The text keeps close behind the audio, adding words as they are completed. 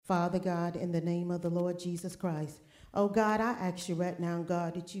Father God, in the name of the Lord Jesus Christ, oh God, I ask you right now,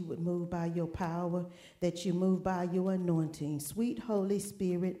 God, that you would move by your power, that you move by your anointing. Sweet Holy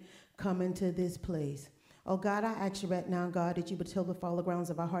Spirit, come into this place. Oh God, I ask you right now, God, that you would tell the fallen grounds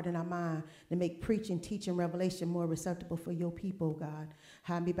of our heart and our mind to make preaching, teaching, revelation more receptible for your people, God.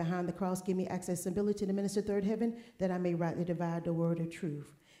 Hide me behind the cross, give me accessibility to minister third heaven, that I may rightly divide the word of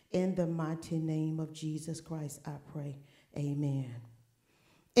truth. In the mighty name of Jesus Christ, I pray. Amen.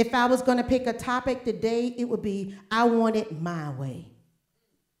 If I was going to pick a topic today, it would be, I want it my way.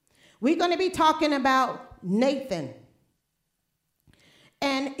 We're going to be talking about Nathan.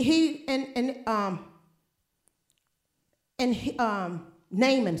 And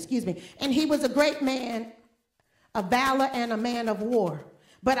Naaman, and he was a great man of valor and a man of war.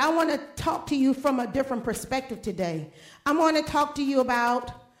 But I want to talk to you from a different perspective today. I want to talk to you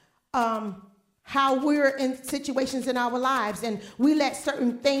about how we're in situations in our lives and we let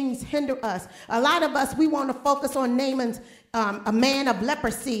certain things hinder us. A lot of us, we want to focus on Naaman's a man of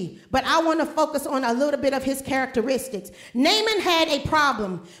leprosy, but I want to focus on a little bit of his characteristics. Naaman had a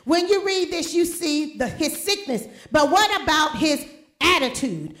problem. When you read this, you see his sickness, but what about his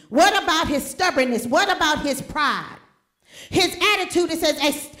attitude? What about his stubbornness? What about his pride? His attitude, it says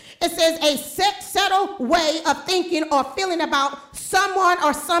a settled way of thinking or feeling about someone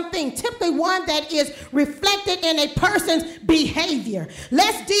or something, typically one that is reflected in a person's behavior.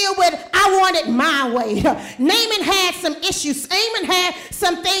 Let's deal with, I want it my way. Naaman had some issues. Naaman had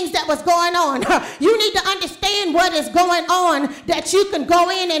some things that was going on. You need to understand what is going on, that you can go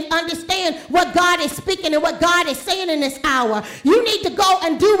in and understand what God is speaking and what God is saying in this hour. You need to go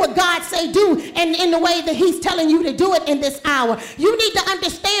and do what God say do, and in the way that he's telling you to do it in this hour. You need to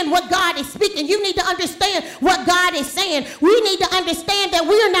understand what God is speaking. You need to understand what God is saying. We need to understand that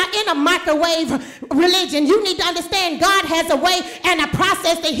we are not in a microwave religion. You need to understand God has a way and a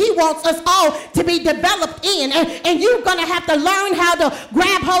process that he wants us all to be developed in. And you're going to have to learn how to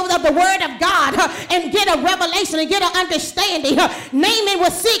grab hold of the word of God and get a revelation and get an understanding. Naaman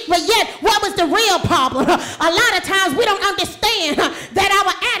was sick, but yet what was the real problem? A lot of times we don't understand that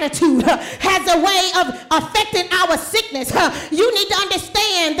our attitude has a way of affecting our sickness. You need to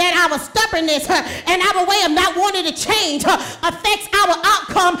understand that our stubbornness and our way of not wanting to change affects our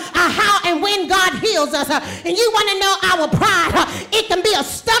outcome, how and when God heals us. And you want to know our pride, it can be a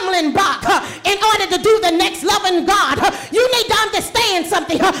stumbling block in order to do the next loving God. You need to understand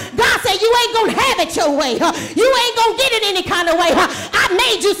something. God said you ain't going to have it your way. You ain't going to get it any kind of way. I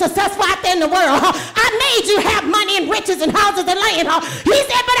made you successful out there in the world. I made you have money and riches and houses and land. He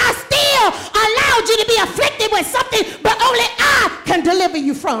said, but I still allowed you to be afflicted with something, but only I can deliver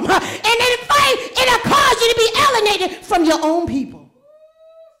you from. And in fact, it'll cause you to be alienated from your own people.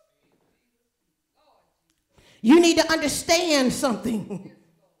 You need to understand something.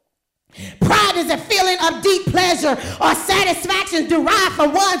 Pride is a feeling of deep pleasure or satisfaction derived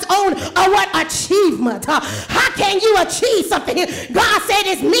from one's own or what achievement. How can you achieve something? God said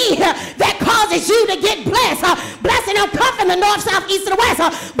it's me that causes you to get blessed. Blessing don't come from the north, south, east, and the west,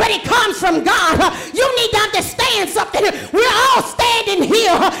 but it comes from God. You need to understand something. We're all standing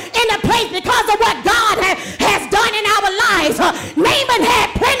here in a place because of what God has done in our lives. Naaman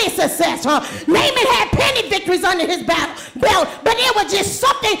had plenty of success. Naaman had plenty of victories under his belt, but it was just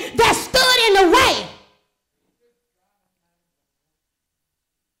something that stood in the way.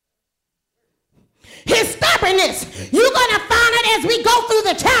 His stubbornness, you're going to find it as we go through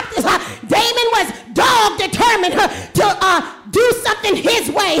the chapters. Naaman was dog determined to do something his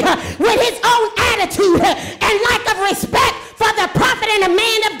way with his own attitude and lack of respect for the prophet and the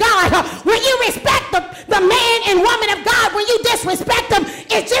man of God. When you respect the man and woman of God, when you disrespect them,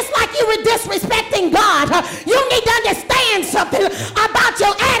 it's just like you were disrespecting God. You need to understand something about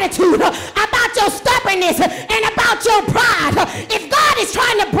your attitude, about your stubbornness, and about your pride. If God is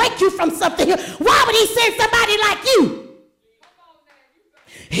trying to break you from something, why would he send somebody like you?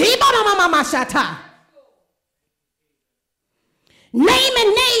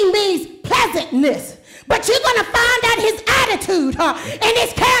 Name means pleasantness. But you're going to find out his attitude and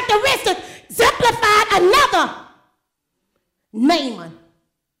his characteristic exemplified another Naaman.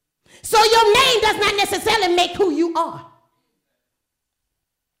 So your name does not necessarily make who you are.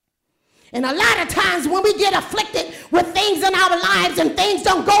 And a lot of times when we get afflicted with things in our lives and things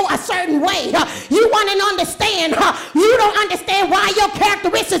don't go a certain way, you want to understand, you don't understand why your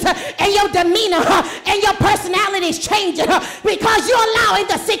characteristics and your demeanor and your personality is changing because you're allowing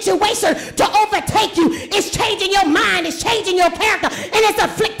the situation to overtake you. It's changing your mind, it's changing your character, and it's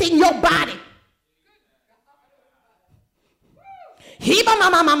afflicting your body.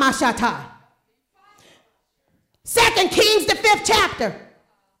 Second Kings, the 5th chapter.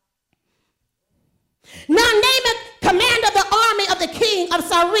 Now Naaman, commander of the army of the king of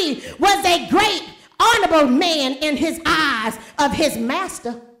Syria, was a great honorable man in his eyes of his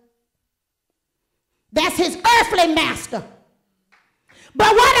master. That's his earthly master.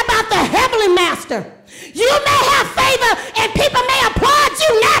 But what about the heavenly master? You may have favor and people may applaud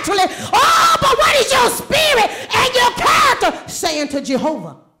you naturally. Oh, but what is your spirit and your character saying to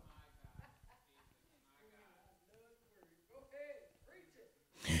Jehovah?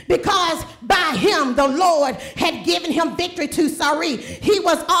 Because by him the Lord had given him victory to Syria. He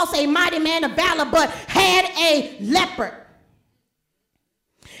was also a mighty man of valor, but had a leopard.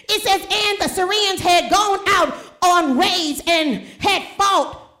 It says, and the Syrians had gone out on raids and had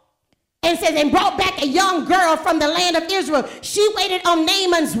fought. And says, and brought back a young girl from the land of Israel. She waited on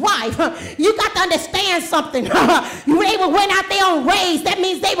Naaman's wife. You got to understand something. They went out there on raids. That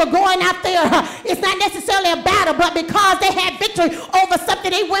means they were going out there. It's not necessarily a battle, but because they had victory over something,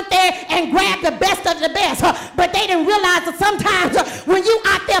 they went there and grabbed the best of the best. But they didn't realize that sometimes when you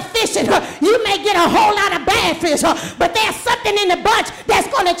out there fishing, you may get a whole lot of bad fish. But there's something in the bunch that's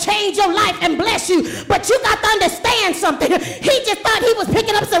going to change your life and bless you. But you got to understand something. He just thought he was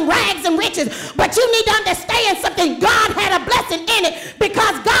picking up some rags and riches, but you need to understand something. God had a blessing in it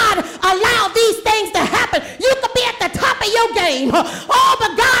because God allowed these things to happen. You could be at the top of your game. Oh,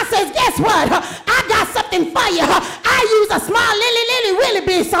 but God says, guess what? I got something for you. I use a small really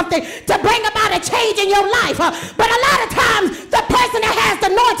be something to bring about a change in your life. But a lot of times, the person that has the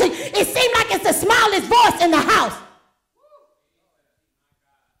anointing, it seems like it's the smallest voice in the house.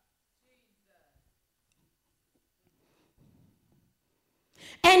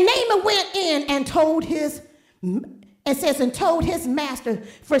 And Naaman went in and told his master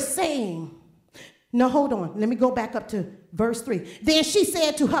for saying, no, hold on. Let me go back up to verse 3. Then she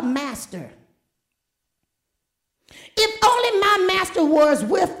said to her master, if only my master was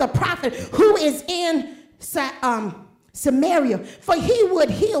with the prophet who is in Samaria, for he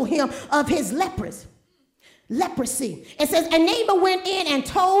would heal him of his leprosy. It says, and Naaman went in and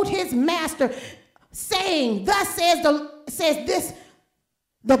told his master, saying, thus says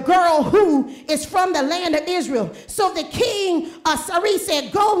the girl who is from the land of Israel. So the king of Syria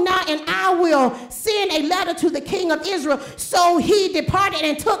said, go now and I will send a letter to the king of Israel. So he departed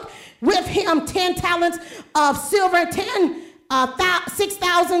and took with him 10 talents of silver,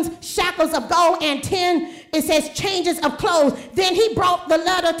 6,000 shackles of gold, and 10, it says, changes of clothes. Then he brought the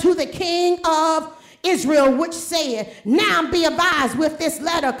letter to the king of Israel, which said, now be advised, with this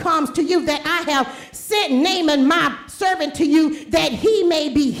letter comes to you that I have sent Naaman my servant to you, that he may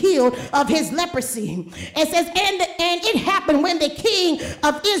be healed of his leprosy. It says, and it happened when the king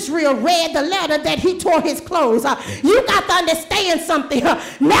of Israel read the letter that he tore his clothes. You got to understand something.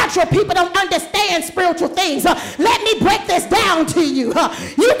 Natural people don't understand spiritual things. Let me break this down to you.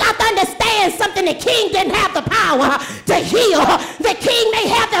 You got to understand something. The king didn't have the power to heal. The king may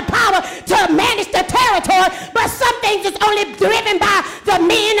have the power to manage the territory, but some things is only driven by the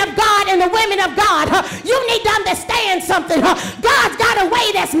men of God and the women of God. You need to understand something. God's got a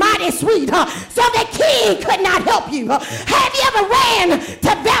way that's mighty sweet. So the king could not help you. Have you ever ran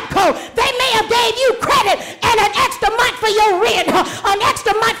to Vepco? They may have gave you credit and an extra month for your rent, an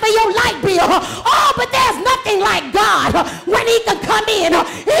extra month for your light bill. Oh, but there's nothing like God. When he can come in,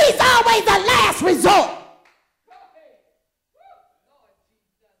 he's always the last resort.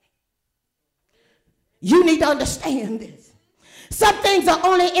 You need to understand this. Some things are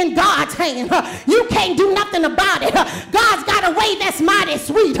only in God's hand. You can't do nothing about it. God's got a way that's mighty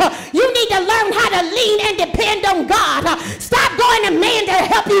sweet. You need to learn how to lean and depend on God. Stop going to man to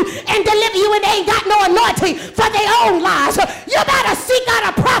help you and deliver you, and they ain't got no anointing for their own lives. You better seek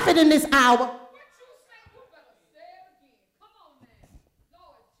out a prophet in this hour.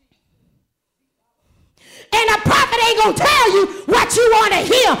 And a prophet ain't going to tell you what you want to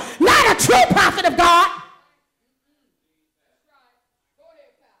hear. Not a true prophet of God.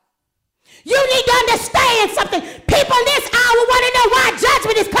 You need to understand something. People in this hour want to know why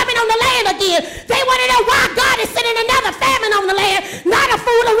judgment is coming on the land again. They want to know why God is sending another famine on the land. Not a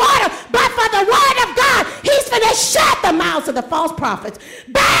food of water, but for the word of God. He's going to shut the mouths of the false prophets.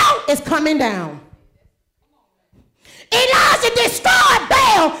 Baal is coming down. Elijah destroyed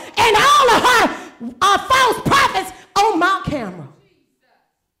Baal and all of her false prophets on Mount Carmel.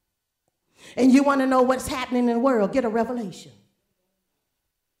 And you want to know what's happening in the world? Get a revelation.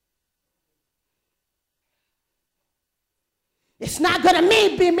 It's not going to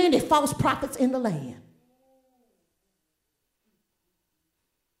be many false prophets in the land.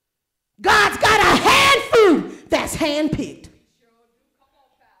 God's got a handful that's handpicked.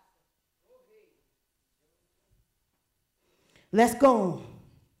 Let's go on.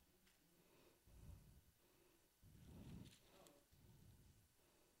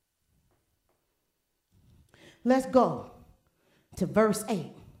 Let's go to verse 8.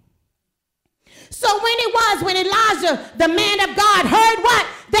 So when Elijah, the man of God, heard what?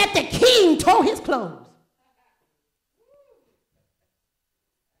 That the king tore his clothes.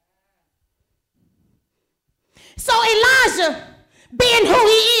 So Elijah, being who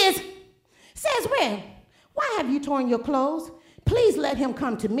he is, says, well, why have you torn your clothes? Please let him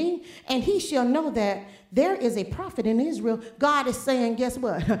come to me, and he shall know that there is a prophet in Israel. God is saying, guess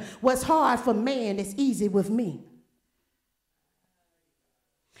what? What's hard for man is easy with me.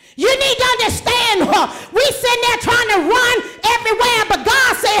 You need to understand, we sitting there trying to run everywhere, but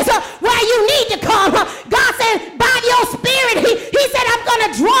God says, where you need to come. God said, by your spirit, he said, I'm going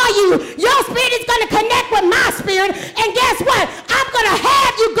to draw you. Your spirit is going to connect with my spirit, and guess what? I'm going to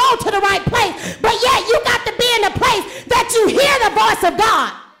have you go to the right place, but yet you got to be in a place that you hear the voice of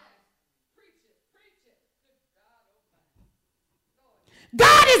God.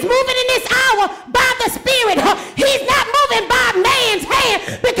 God is moving in this hour by the Spirit. He's not moving by man's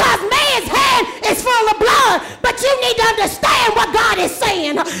hand, because man's hand is full of blood. But you need to understand what God is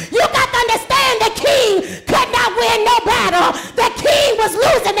saying. You got to understand the king could not win no battle. The king was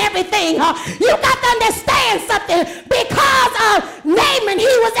losing everything. You got to understand something. Because of Naaman,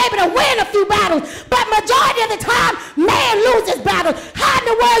 he was able to win a few battles. But majority of the time, man loses battles. How in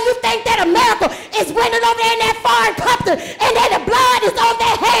the world you think that America is winning over there in that foreign country, and that the blood is on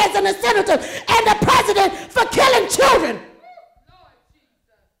their hands, and the senators and the president for killing children?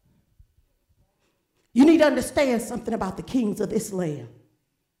 You need to understand something about the kings of this land.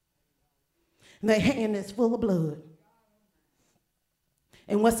 Their hand is full of blood.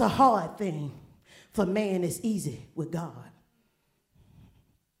 And what's a hard thing for man is easy with God.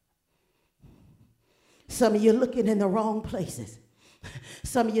 Some of you looking in the wrong places.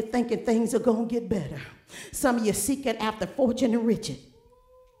 Some of you thinking things are going to get better. Some of you seeking after fortune and riches.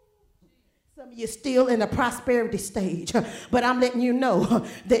 Some of you still in the prosperity stage, but I'm letting you know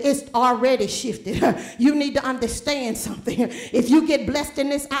that it's already shifted. You need to understand something. If you get blessed in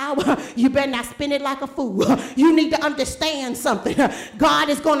this hour, you better not spend it like a fool. You need to understand something. God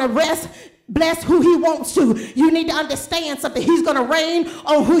is going to bless who he wants to. You need to understand something. He's going to reign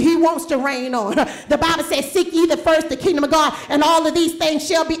on who he wants to reign on. The Bible says, seek ye the first the kingdom of God, and all of these things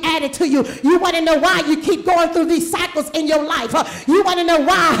shall be added to you. You want to know why you keep going through these cycles in your life. You want to know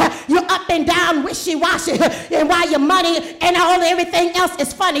why you're up and down, wishy-washy, and why your money and everything else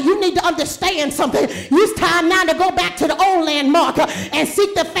is funny. You need to understand something. It's time now to go back to the old landmark and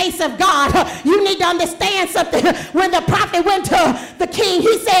seek the face of God. You need to understand something. When the prophet went to the king,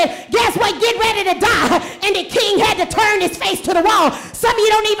 he said, guess what? Get ready to die. And the king had to turn his face to the wall. Some of you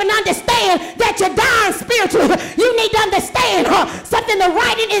don't even understand that you're dying spiritually. You need to understand something. The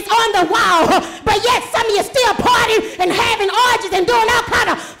writing is on the wall, but yet some of you still partying and having orgies and doing all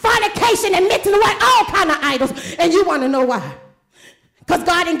kind of fornication and mixing with all kind of idols. And you want to know why? Because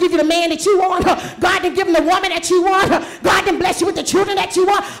God didn't give you the man that you want. God didn't give you the woman that you want. God didn't bless you with the children that you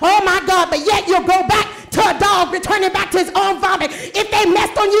want. Oh my God, but yet you'll go back to a dog returning back to his own vomit. If they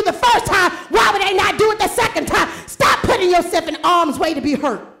messed on you the first time, why would they not do it the second time? Stop putting yourself in harm's way to be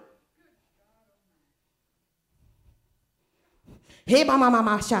hurt. Hey,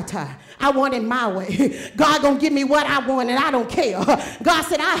 I want it my way. God gonna give me what I want, and I don't care. God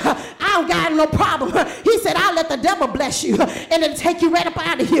said, I don't got no problem. He said, I'll let the devil bless you, and it'll take you right up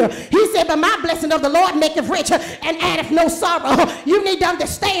out of here. He said, but my blessing of the Lord maketh rich and addeth no sorrow. You need to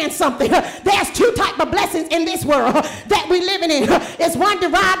understand something. There's two types of blessings in this world that we living in. It's one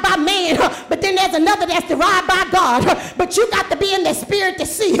derived by man, but then there's another that's derived by God. But you got to be in the spirit to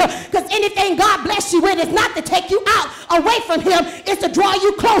see, because anything God bless you with is not to take you out away from him. It's to draw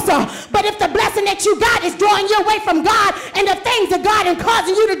you closer. But if the blessing that you got is drawing you away from God and the things of God and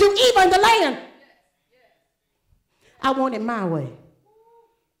causing you to do evil in the land, I want it my way.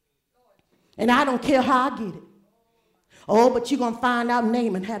 And I don't care how I get it. Oh, but you're going to find out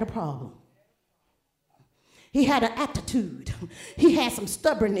Naaman had a problem. He had an attitude. He had some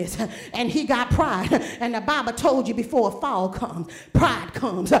stubbornness, and he got pride. And the Bible told you before a fall comes, pride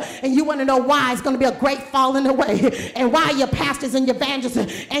comes. And you want to know why it's going to be a great falling away, and why your pastors and your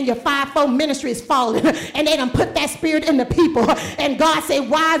evangelists and your fivefold ministry is falling. And they done put that spirit in the people. And God said,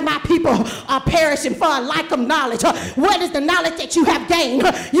 why is my people are perishing for a lack of knowledge? What is the knowledge that you have gained?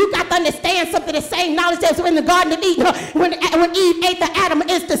 You got to understand something. The same knowledge that's in the Garden of Eden when Eve ate the Adam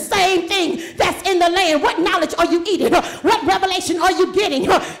is the same thing that's in the land. What knowledge are you eating? What revelation are you getting?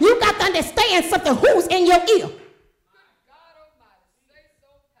 You got to understand something. Who's in your ear?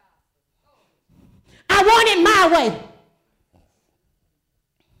 I want it my way.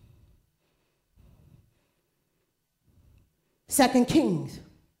 Second Kings,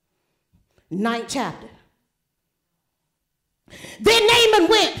 9th chapter. Then Naaman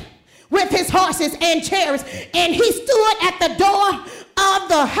went with his horses and chariots, and he stood at the door of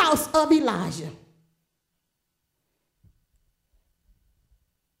the house of Elijah.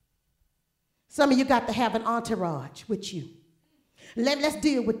 Some of you got to have an entourage with you. Let's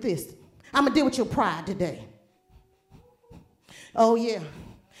deal with this. I'm going to deal with your pride today. Oh, yeah.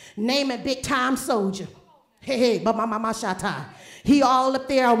 Naaman, big time soldier. Hey, mama shata. He all up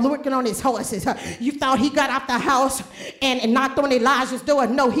there working on his horses. You thought he got out the house and knocked on Elijah's door?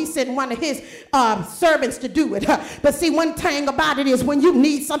 No, he sent one of his servants to do it. But see, one thing about it is when you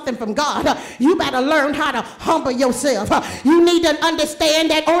need something from God, you better learn how to humble yourself. You need to understand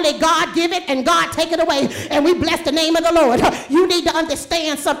that only God give it and God take it away. And we bless the name of the Lord. You need to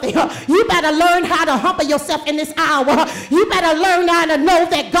understand something. You better learn how to humble yourself in this hour. You better learn how to know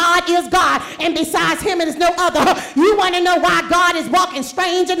that God is God, and besides him, it is no other. You want to know why God is walking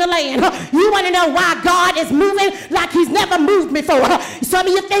strange in the land. You want to know why God is moving like he's never moved before. Some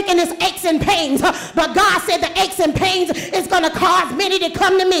of you thinking it's aches and pains, but God said the aches and pains is going to cause many to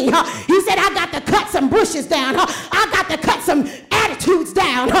come to me. He said, I got to cut some bushes down. I got to cut some attitudes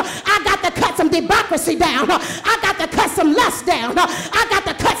down. I got to cut some democracy down. I got to cut some lust down. I got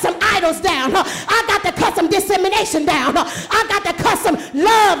to cut some idols down. I got to cut some dissemination down. I got to cut some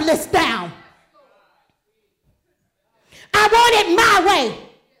loveless down. I want it my way.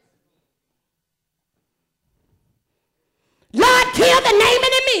 Lord, kill the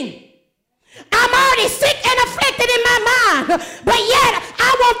Naaman in me. I'm already sick and afflicted in my mind, but yet I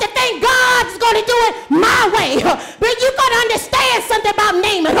want to think God's going to do it my way. But you got to understand something about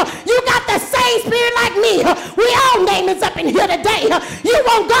Naaman. You got the same spirit like me. We all Naamans up in here today. You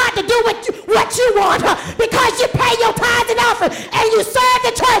want God to do what you want because you pay your tithes and offering and you serve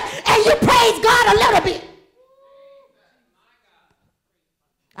the church and you praise God a little bit.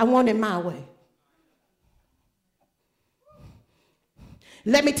 I want it my way.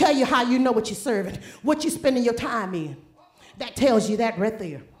 Let me tell you how you know what you're serving, what you're spending your time in. That tells you that right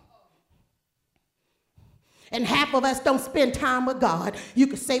there. And half of us don't spend time with God. You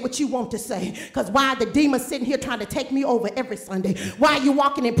can say what you want to say. Because why are the demons sitting here trying to take me over every Sunday? Why are you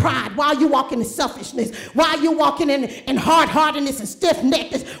walking in pride? Why are you walking in selfishness? Why are you walking in hard-heartedness and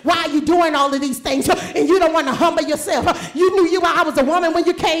stiff-neckedness? Why are you doing all of these things? And you don't want to humble yourself. You knew I was a woman when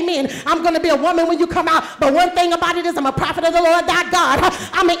you came in. I'm going to be a woman when you come out. But one thing about it is I'm a prophet of the Lord thy God.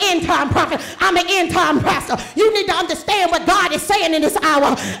 I'm an end-time prophet. I'm an end-time pastor. You need to understand what God is saying in this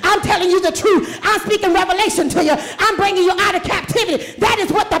hour. I'm telling you the truth. I'm speaking revelation to you. I'm bringing you out of captivity. That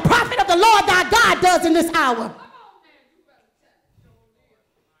is what the prophet of the Lord thy God does in this hour.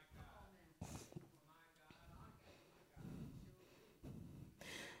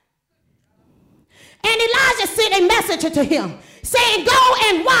 And Elijah sent a messenger to him saying, go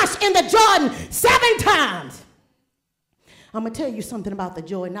and wash in the Jordan 7 times. I'm going to tell you something about the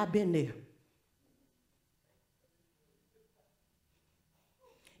Jordan. I've been there.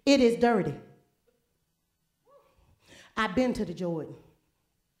 It is dirty. I've been to the Jordan.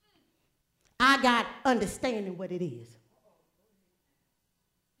 I got understanding what it is.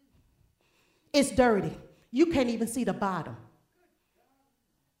 It's dirty. You can't even see the bottom.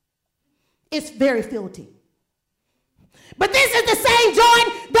 It's very filthy. But this is the same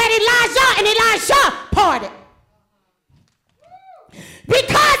Jordan that Elijah and Elisha parted.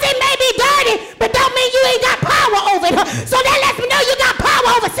 Because it may be dirty, but don't mean you ain't got power over it. So that lets me know you got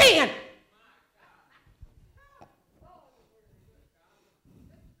power over sin.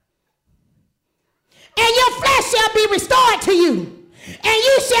 And your flesh shall be restored to you, and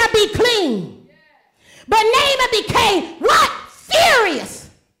you shall be clean. But Naaman became what? Furious.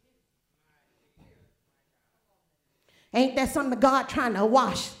 Ain't that something God trying to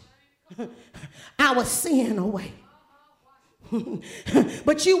wash our sin away?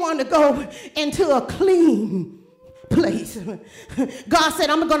 But you want to go into a clean place. God said,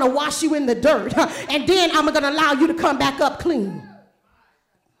 I'm going to wash you in the dirt, and then I'm going to allow you to come back up clean.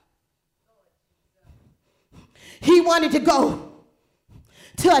 He wanted to go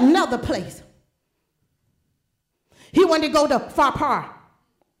to another place. He wanted to go to Farpar.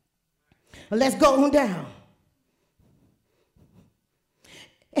 Let's go on down.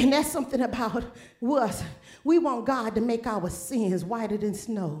 And that's something about us. We want God to make our sins whiter than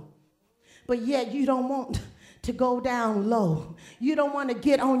snow. But yet you don't want to go down low. You don't want to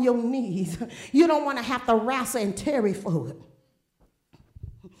get on your knees. You don't want to have to wrestle and tarry for it.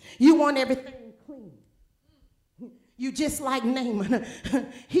 You want everything clean. You just like Naaman.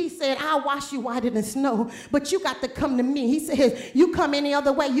 He said, I'll wash you whiter than snow, but you got to come to me. He says, you come any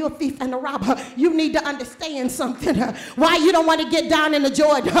other way, you're a thief and a robber. You need to understand something. Why you don't want to get down in the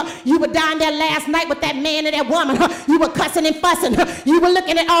Jordan. You were down there last night with that man and that woman. You were cussing and fussing. You were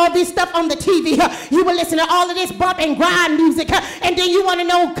looking at all this stuff on the TV. You were listening to all of this bump and grind music. And then you want to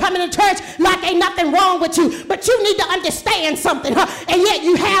know coming to church like ain't nothing wrong with you. But you need to understand something. And yet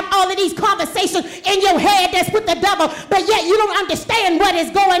you have all of these conversations in your head that's with the devil. But yet you don't understand what is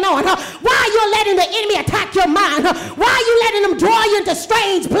going on. Why are you letting the enemy attack your mind? Why are you letting them draw you into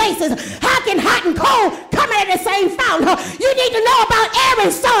strange places? How can hot and cold come out of the same fountain? You need to know about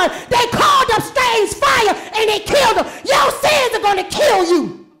Aaron's son. They called up strange fire and they killed him. Your sins are going to kill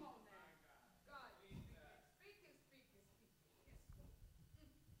you.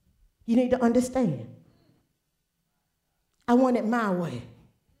 You need to understand. I want it my way.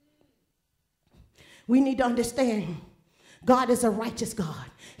 We need to understand God is a righteous God.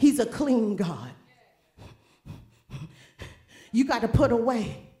 He's a clean God. You got to put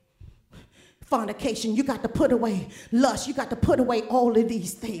away fornication. You got to put away lust. You got to put away all of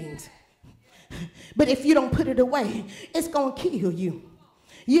these things. But if you don't put it away, it's going to kill you.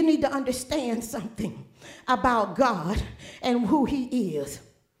 You need to understand something about God and who he is.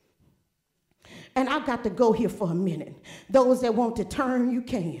 And I've got to go here for a minute. Those that want to turn, you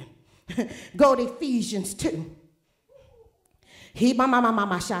can. Go to Ephesians 2.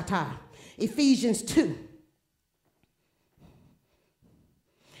 Ephesians 2.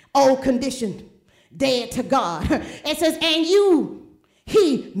 Old condition, dead to God. It says, and you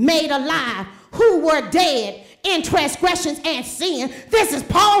he made alive who were dead in transgressions and sin. This is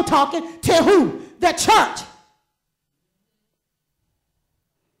Paul talking to who? The church.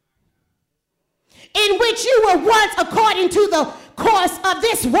 In which you were once according to the course of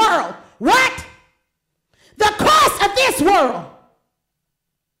this world. What? The course of this world.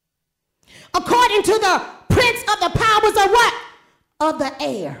 According to the prince of the powers of what? Of the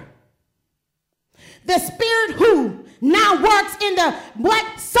air. The spirit who now works in the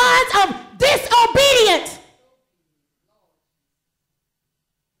what? Sons of disobedience.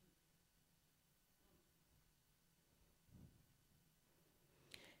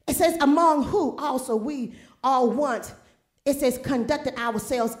 It says, among who also we all once, it says, conducted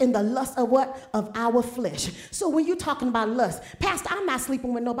ourselves in the lust of what? Of our flesh. So when you're talking about lust, Pastor, I'm not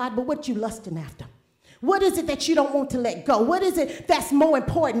sleeping with nobody, but what you lusting after? What is it that you don't want to let go? What is it that's more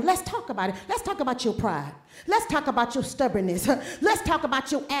important? Let's talk about it. Let's talk about your pride. Let's talk about your stubbornness. Let's talk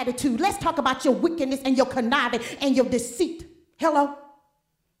about your attitude. Let's talk about your wickedness and your conniving and your deceit. Hello?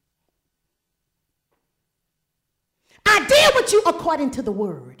 I deal with you according to the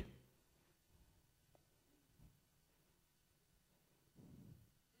word.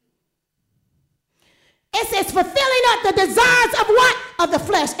 It says, fulfilling up the desires of what? Of the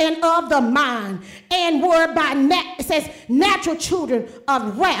flesh and of the mind. And were by, it says, natural children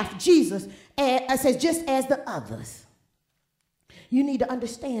of wrath, Jesus. And it says, just as the others. You need to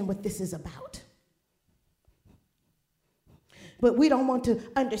understand what this is about. But we don't want to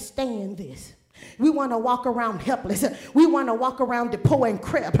understand this. We want to walk around helpless. We want to walk around poor and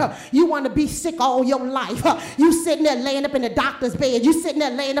crib. You want to be sick all your life. You sitting there laying up in the doctor's bed. You sitting there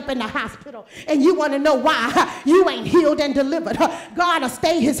laying up in the hospital. And you want to know why you ain't healed and delivered. God will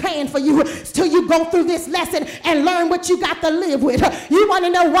stay his hand for you till you go through this lesson and learn what you got to live with. You want to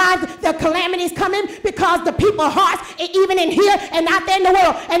know why the calamities coming? Because the people's hearts, even in here and out there in the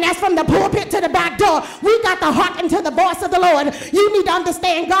world, and that's from the pulpit to the back door. We got to hearken to the voice of the Lord. You need to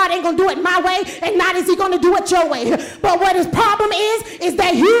understand God ain't going to do it my way. And not is he going to do it your way. But what his problem is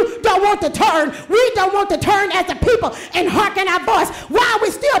that you don't want to turn. We don't want to turn as a people and hearken our voice. While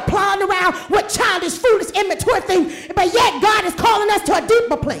we're still plowing around with childish, foolish, immature things, but yet God is calling us to a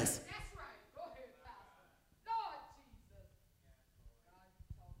deeper place. That's right. Go ahead,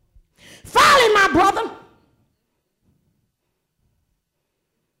 Lord Jesus. Follow my brother.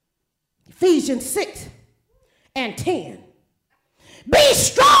 Ephesians 6 and 10. Be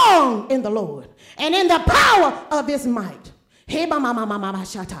strong in the Lord and in the power of his might.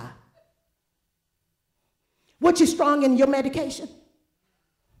 What, you strong in your medication?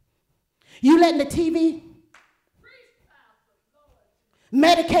 You letting the TV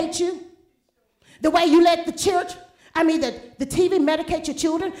medicate you? The way you let the church, the TV medicate your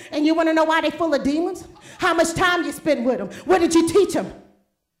children, and you want to know why they're full of demons? How much time you spend with them? What did you teach them?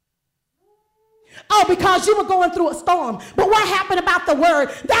 Oh, because you were going through a storm. But what happened about the word?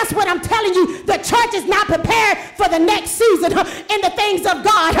 That's what I'm telling you. The church is not prepared for the next season in the things of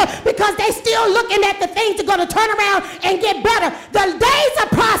God because they still looking at the things that are going to turn around and get better. The days of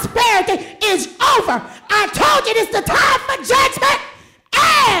prosperity is over. I told you it's the time for judgment,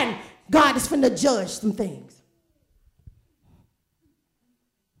 and God is finna judge some things.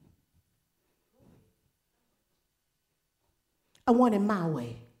 I want it my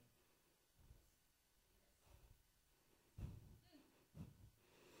way.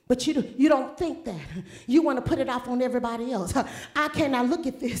 But you don't think that. You want to put it off on everybody else. I cannot look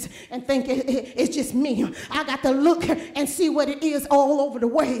at this and think it's just me. I got to look and see what it is all over the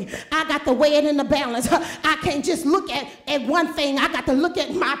way. I got to weigh it in the balance. I can't just look at one thing. I got to look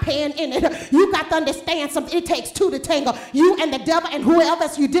at my pan in it. You got to understand something. It takes two to tango. You and the devil and whoever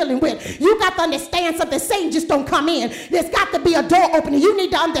else you're dealing with. You got to understand something. Satan just don't come in. There's got to be a door opening. You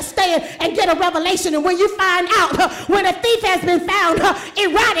need to understand and get a revelation. And when you find out when a thief has been found,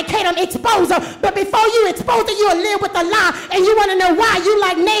 eradicate them, expose them. But before you expose it, you'll live with a lie. And you want to know why you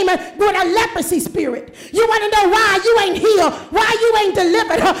like Naaman with a leprosy spirit. You want to know why you ain't healed, why you ain't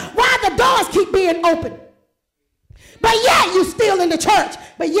delivered, why the doors keep being open. But yet you still in the church,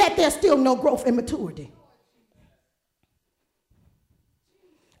 but yet there's still no growth and maturity.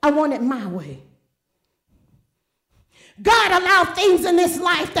 I want it my way. God allowed things in this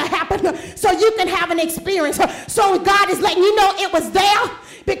life to happen so you can have an experience. So God is letting you know it was there,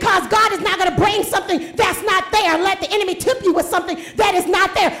 because God is not going to bring something that's not there and let the enemy tip you with something that is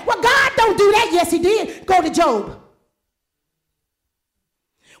not there. Well, God don't do that. Yes, he did. Go to Job.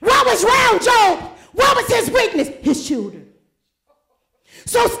 What was wrong, Job? What was his weakness? His children.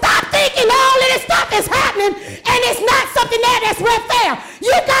 So stop thinking all of this stuff is happening and it's not something that's right there.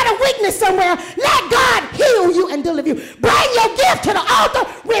 You got a weakness somewhere. Let God heal you and deliver you. Bring your gift to the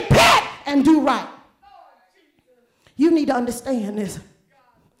altar, repent, and do right. You need to understand this.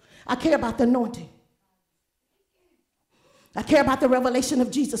 I care about the anointing. I care about the revelation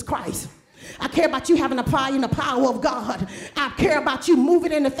of Jesus Christ. I care about you having a power in the power of God. I care about you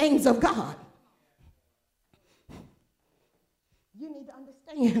moving in the things of God. You need to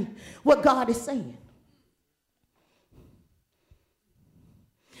understand what God is saying.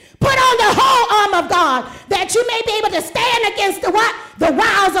 Put on the whole arm of God that you may be able to stand against the what? The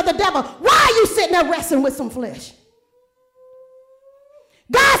wiles of the devil. Why are you sitting there wrestling with some flesh?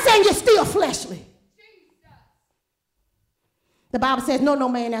 God saying you're still fleshly. The Bible says, no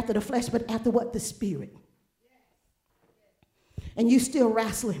man after the flesh, but after what? The spirit. And you still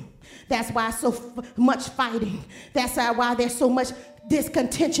wrestling. That's why so much fighting. That's why there's so much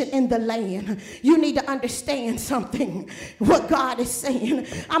discontention in the land. You need to understand something, what God is saying.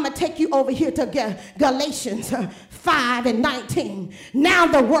 I'm going to take you over here to Galatians 5:19. Now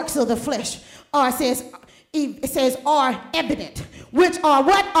the works of the flesh are, it says, are evident, which are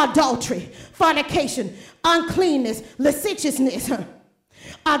what? Adultery, fornication, uncleanness, lasciviousness,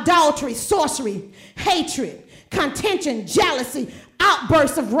 adultery, sorcery, hatred, contention, jealousy,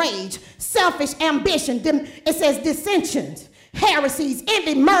 outbursts of rage, selfish ambition. It says dissensions, heresies,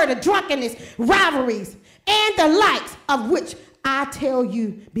 envy, murder, drunkenness, rivalries, and the likes, of which I tell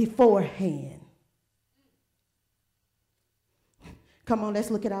you beforehand. Come on,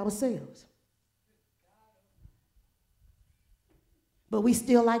 let's look at ourselves. But we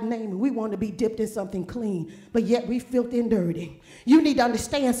still like Naaman. We want to be dipped in something clean, but yet we filthy and dirty. You need to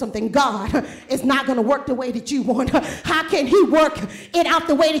understand something. God is not going to work the way that you want. How can he work it out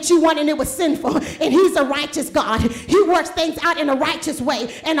the way that you want and it was sinful? And he's a righteous God. He works things out in a righteous way,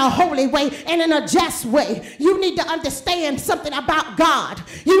 in a holy way, and in a just way. You need to understand something about God.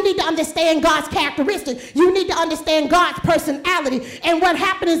 You need to understand God's characteristics. You need to understand God's personality. And what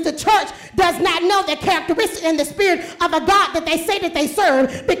happened is the church does not know the characteristics and the spirit of a God that they say that they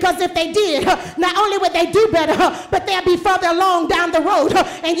serve, because if they did, not only would they do better, but they'll be further along down the road.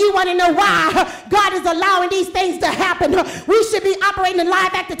 And you want to know why God is allowing these things to happen. We should be operating in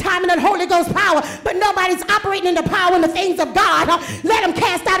live at the time in the Holy Ghost power, but nobody's operating in the power and the things of God. Let them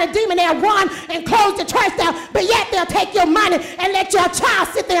cast out a demon, they'll run and close the church down, but yet they'll take your money and let your child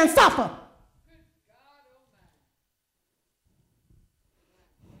sit there and suffer.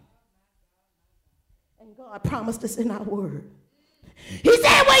 And God promised us in our word. He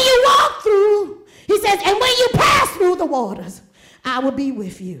said, when you walk through, he says, and when you pass through the waters, I will be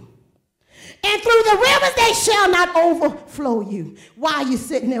with you. And through the rivers, they shall not overflow you. Why are you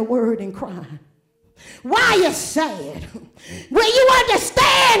sitting there worried and crying? Why are you sad? When you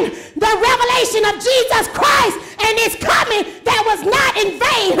understand the revelation of Jesus Christ and his coming that was not in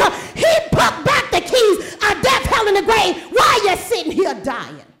vain, he put back the keys of death, hell, and the grave. Why are you sitting here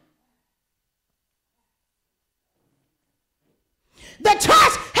dying? The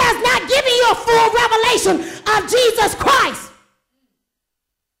church has not given you a full revelation of Jesus Christ.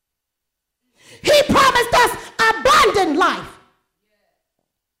 He promised us abundant life.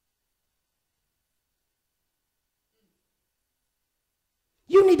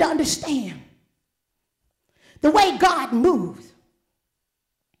 You need to understand the way God moves.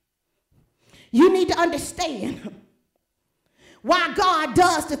 You need to understand why God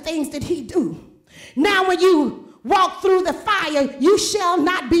does the things that he do. Now when you walk through the fire, you shall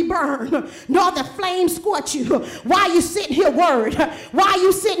not be burned, nor the flame scorch you. Why you sitting here worried? Why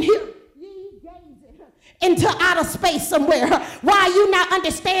you sitting here into outer space somewhere? Why are you not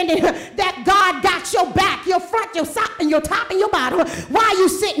understanding that God got your back, your front, your side, and your top and your bottom? Why are you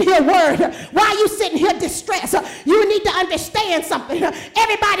sitting here worried? Why are you sitting here distressed? You need to understand something.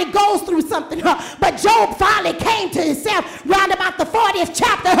 Everybody goes through something, but Job finally came to himself round about the 40th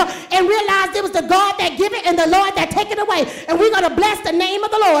chapter and realized it was the God that give it and the Lord that take it away. And we're going to bless the name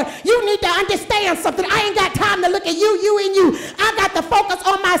of the Lord. You need to understand something. I ain't got time to look at you, and you. I got to focus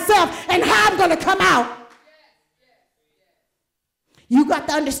on myself and how I'm going to come out. You got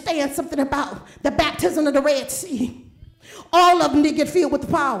to understand something about the baptism of the Red Sea. All of them did get filled with the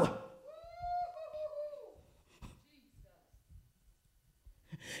power.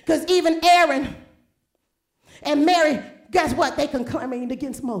 Because even Aaron and Mary, guess what? They complained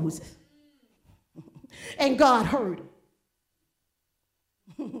against Moses. And God heard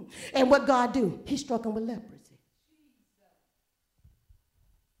him. And what God do? He struck him with leprosy.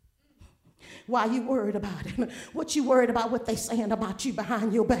 Why you worried about it? What you worried about what they saying about you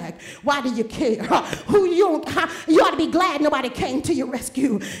behind your back? Why do you care? You ought to be glad nobody came to your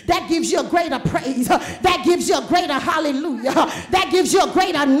rescue. That gives you a greater praise. That gives you a greater hallelujah. That gives you a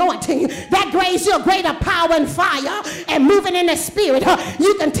greater anointing. That gives you a greater power and fire and moving in the spirit.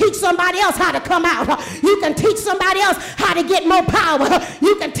 You can teach somebody else how to come out. You can teach somebody else how to get more power.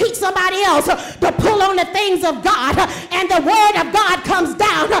 You can teach somebody else to pull on the things of God, and the word of God comes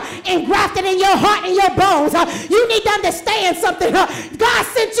down and grafted in your heart and your bones. You need to understand something. God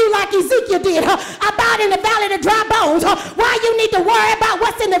sent you like Ezekiel did about in the valley of the dry bones. Why you need to worry about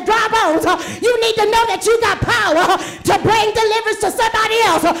what's in the dry bones? You need to know that you got power to bring deliverance to somebody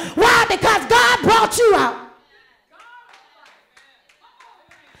else. Why? Because God brought you out.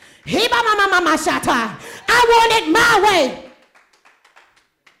 I want it my way.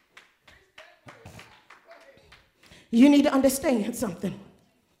 You need to understand something.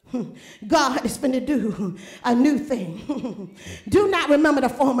 God is going to do a new thing. Do not remember the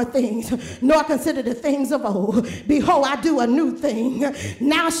former things, nor consider the things of old. Behold, I do a new thing.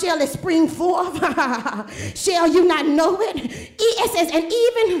 Now shall it spring forth. Shall you not know it? It says, and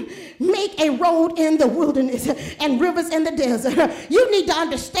even make a road in the wilderness and rivers in the desert. You need to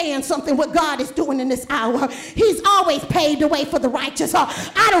understand something, what God is doing in this hour. He's always paved the way for the righteous.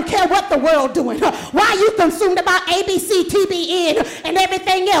 I don't care what the world doing. Why are you consumed about ABC, TBN, and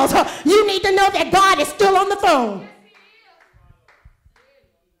everything else? You need to know that God is still on the throne.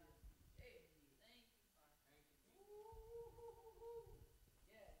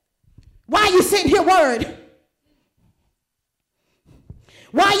 Why are you sitting here worried?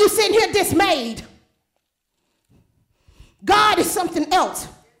 Why are you sitting here dismayed? God is something else,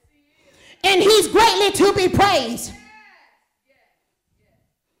 and he's greatly to be praised.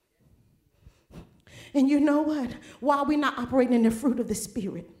 And you know what? Why are we not operating in the fruit of the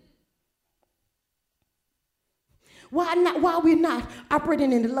Spirit? Why are we not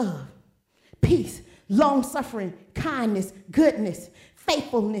operating in love, peace, long-suffering, kindness, goodness,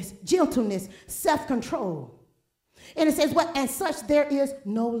 faithfulness, gentleness, self-control? And it says what? And such there is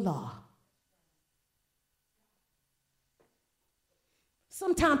no law.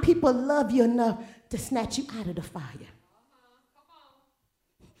 Sometimes people love you enough to snatch you out of the fire.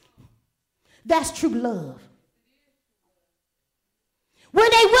 That's true love. When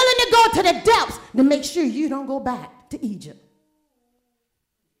they're willing to go to the depths to make sure you don't go back to Egypt.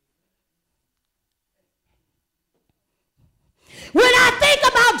 When I think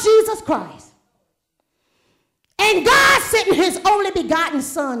about Jesus Christ and God sending his only begotten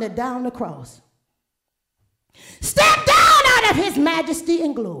son to die on the cross, step down out of his majesty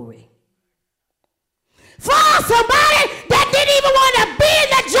and glory for somebody that didn't even want to be in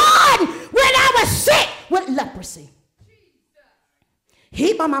the Jordan when I was sick with leprosy.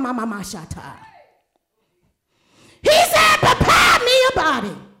 He said, prepare me a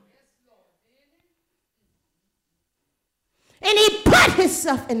body. And he put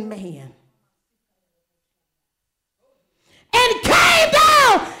himself in man. And came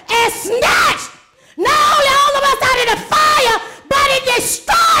down and snatched not only all of us out of the fire, but it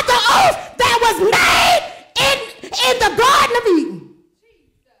destroyed the oath that was made in the Garden of Eden.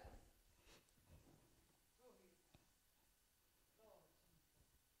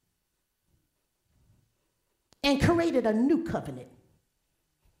 and created a new covenant.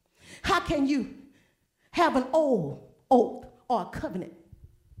 How can you have an old oath or a covenant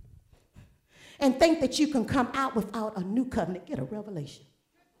and think that you can come out without a new covenant? Get a revelation.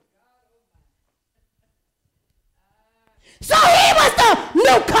 So he was the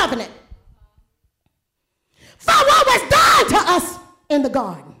new covenant for what was done to us in the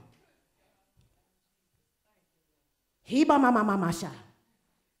garden.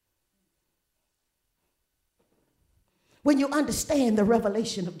 When you understand the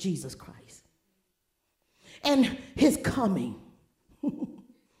revelation of Jesus Christ and his coming and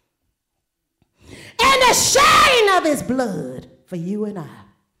the shedding of his blood for you and I,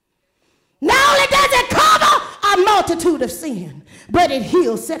 not only does it cover a multitude of sin, but it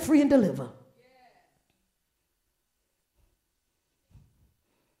heals, set free, and deliver.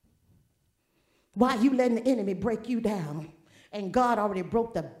 Why are you letting the enemy break you down? And God already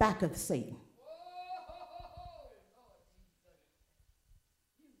broke the back of Satan.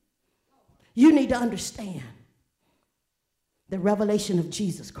 You need to understand the revelation of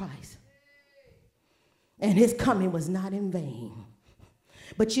Jesus Christ. And his coming was not in vain.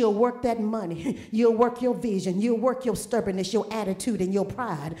 But you'll work that money, you'll work your vision, you'll work your stubbornness, your attitude, and your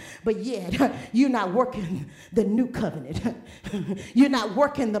pride, but yet you're not working the new covenant. You're not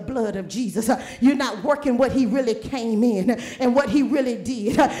working the blood of Jesus. You're not working what he really came in and what he really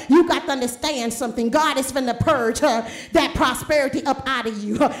did. You got to understand something. God is finna purge that prosperity up out of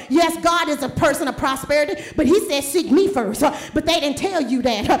you. Yes, God is a person of prosperity, but he said seek me first. But they didn't tell you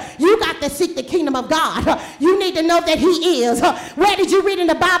that. You got to seek the kingdom of God. You need to know that he is. Where did you read in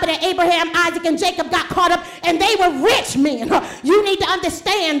the Bible that Abraham, Isaac, and Jacob got caught up and they were rich men? You need to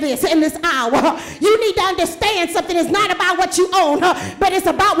understand this in this hour. You need to understand something is not about what you own, but it's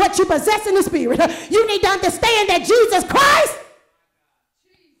about what you possess in the spirit. You need to understand that Jesus Christ,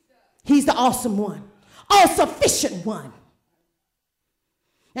 he's the awesome one, all sufficient one.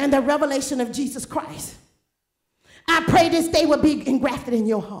 And the revelation of Jesus Christ, I pray this day will be engrafted in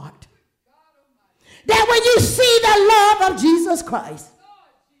your heart. That when you see the love of Jesus Christ,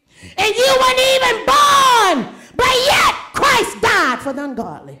 and you weren't even born, but yet Christ died for the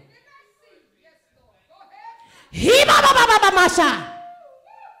ungodly. You weren't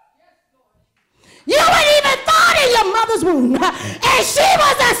even thought in your mother's womb, and she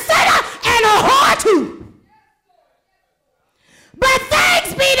was a sinner and a whore too. But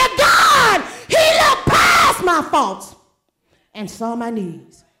thanks be to God, he looked past my faults and saw my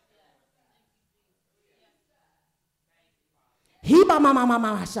needs.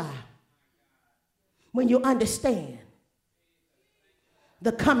 When you understand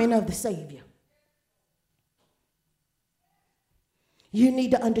the coming of the Savior, you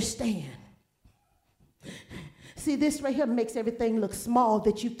need to understand. See, this right here makes everything look small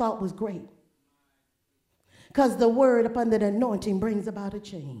that you thought was great. Because the word up under the anointing brings about a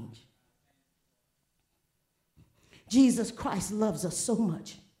change. Jesus Christ loves us so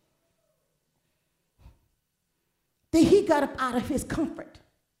much that he got up out of his comfort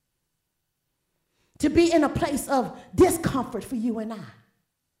to be in a place of discomfort for you and I.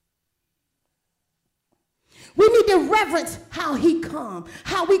 We need to reverence how he come,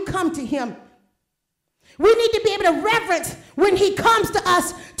 how we come to him. We need to be able to reverence when he comes to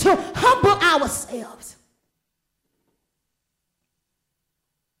us to humble ourselves.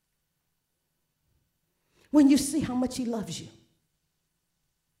 When you see how much he loves you.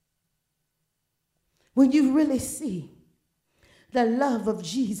 When you really see the love of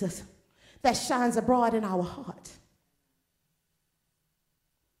Jesus that shines abroad in our hearts.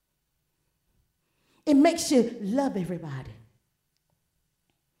 It makes you love everybody.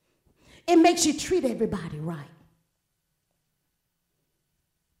 It makes you treat everybody right.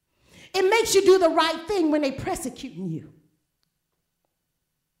 It makes you do the right thing when they're persecuting you.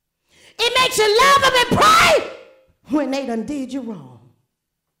 It makes you love them and pray when they done did you wrong.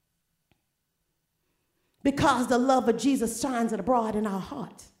 Because the love of Jesus shines abroad in our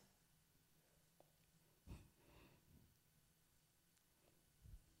hearts.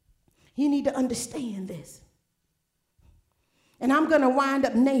 You need to understand this. And I'm going to wind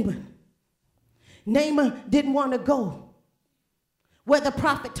up Naaman. Naaman didn't want to go where the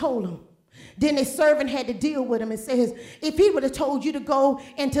prophet told him. Then his servant had to deal with him and says, if he would have told you to go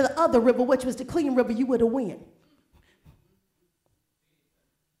into the other river, which was the clean river, you would have went.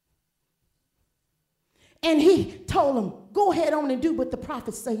 And he told him, go ahead on and do what the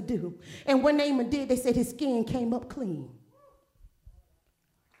prophets say do. And when Naaman did, they said his skin came up clean.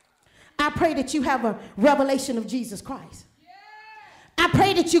 I pray that you have a revelation of Jesus Christ. I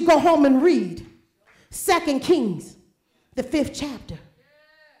pray that you go home and read 2 Kings, the 5th chapter.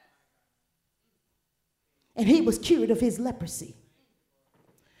 and he was cured of his leprosy.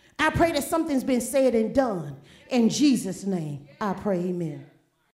 I pray that something's been said and done. In Jesus' name, I pray, amen.